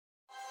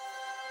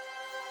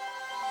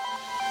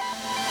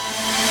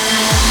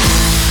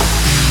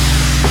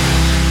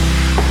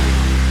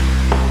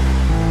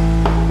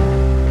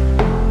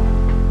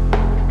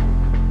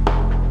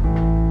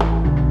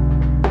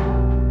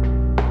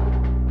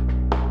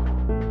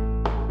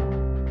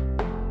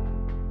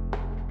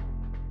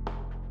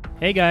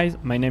Hey guys,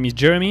 my name is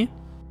Jeremy.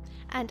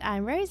 And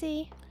I'm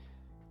Rosie.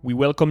 We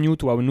welcome you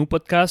to our new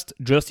podcast,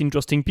 Just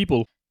Interesting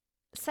People.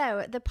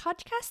 So, the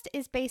podcast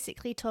is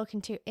basically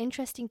talking to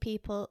interesting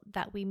people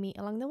that we meet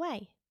along the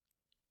way.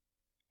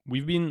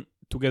 We've been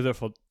together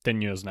for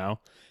 10 years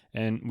now,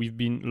 and we've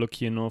been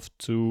lucky enough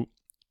to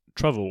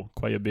travel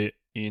quite a bit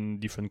in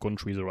different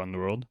countries around the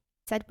world.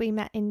 Said we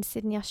met in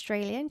Sydney,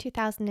 Australia in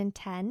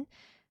 2010.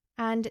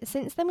 And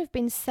since then, we've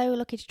been so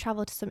lucky to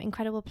travel to some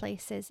incredible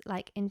places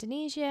like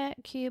Indonesia,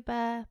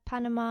 Cuba,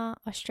 Panama,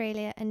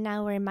 Australia, and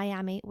now we're in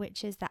Miami,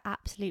 which is the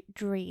absolute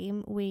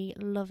dream. We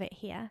love it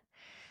here.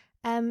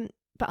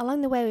 But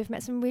along the way, we've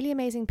met some really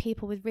amazing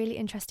people with really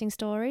interesting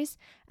stories,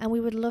 and we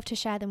would love to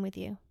share them with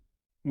you.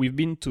 We've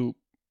been to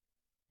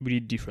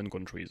really different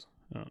countries.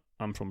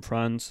 I'm from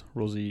France,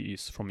 Rosie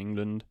is from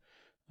England.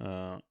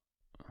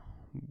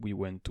 We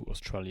went to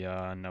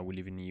Australia, now we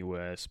live in the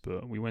US,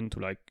 but we went to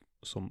like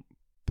some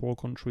poor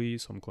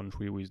countries, some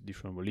country with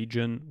different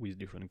religion, with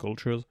different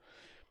cultures.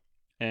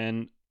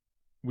 And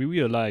we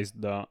realized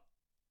that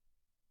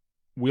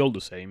we're all the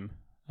same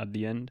at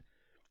the end.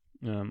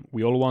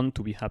 We all want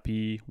to be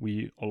happy,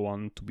 we all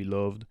want to be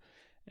loved.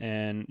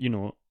 And,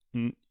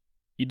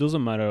 it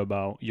doesn't matter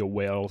about your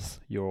wealth,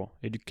 your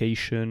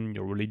education,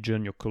 your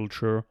religion, your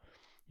culture,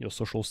 your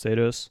social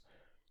status.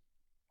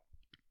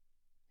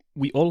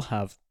 We all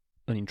have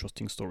an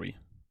interesting story.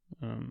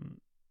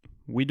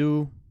 We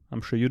do,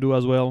 I'm sure you do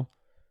as well.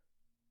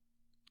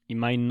 It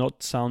might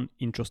not sound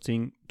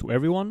interesting to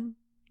everyone,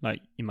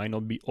 like it might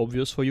not be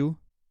obvious for you.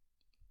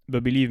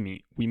 But believe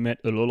me, we met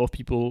a lot of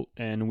people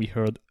and we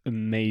heard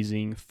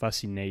amazing,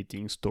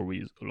 fascinating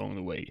stories along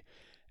the way.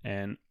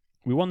 And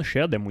we want to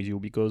share them with you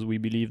because we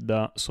believe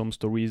that some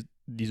stories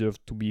deserve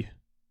to be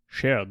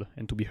shared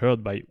and to be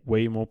heard by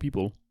way more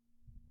people.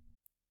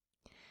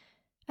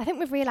 I think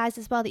we've realised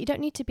as well that you don't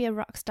need to be a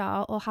rock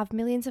star or have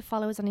millions of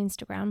followers on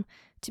Instagram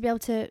to be able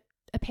to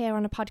appear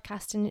on a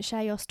podcast and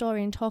share your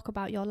story and talk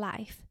about your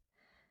life.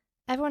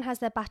 Everyone has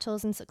their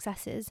battles and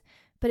successes,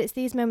 but it's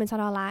these moments in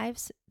our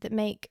lives that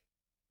make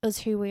us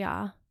who we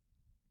are.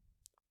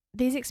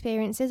 These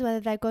experiences,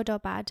 whether they're good or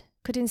bad,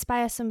 could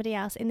inspire somebody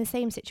else in the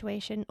same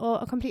situation or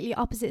a completely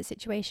opposite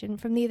situation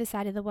from the other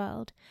side of the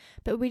world,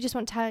 but we just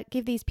want to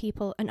give these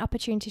people an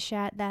opportunity to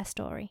share their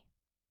story.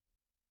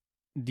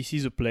 This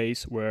is a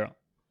place where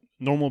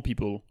normal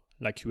people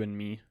like you and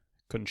me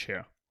can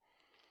share.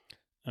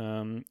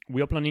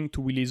 We are planning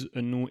to release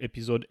a new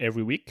episode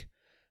every week.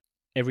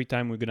 Every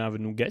time we're going to have a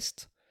new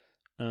guest.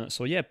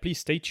 So please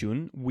stay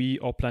tuned. We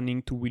are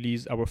planning to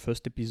release our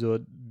first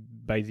episode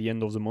by the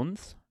end of the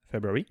month,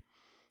 February,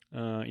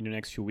 in the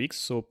next few weeks.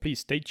 So please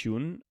stay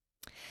tuned.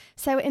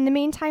 So in the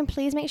meantime,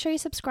 please make sure you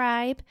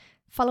subscribe,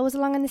 follow us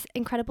along on this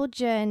incredible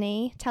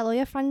journey, tell all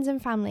your friends and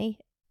family.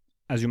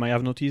 As you might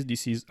have noticed,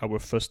 this is our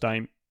first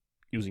time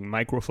using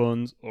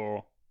microphones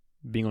or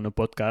being on a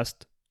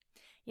podcast.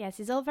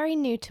 Yes, it's all very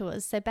new to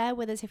us, so bear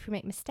with us if we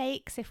make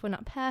mistakes, if we're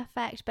not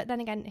perfect. But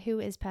then again, who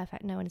is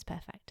perfect? No one is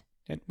perfect.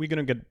 And we're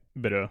going to get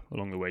better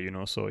along the way,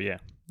 so we're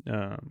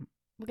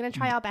going to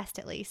try our best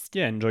at least.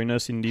 Yeah, and join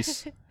us in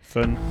this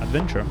fun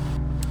adventure.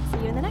 See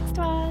you in the next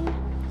one.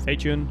 Stay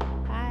tuned.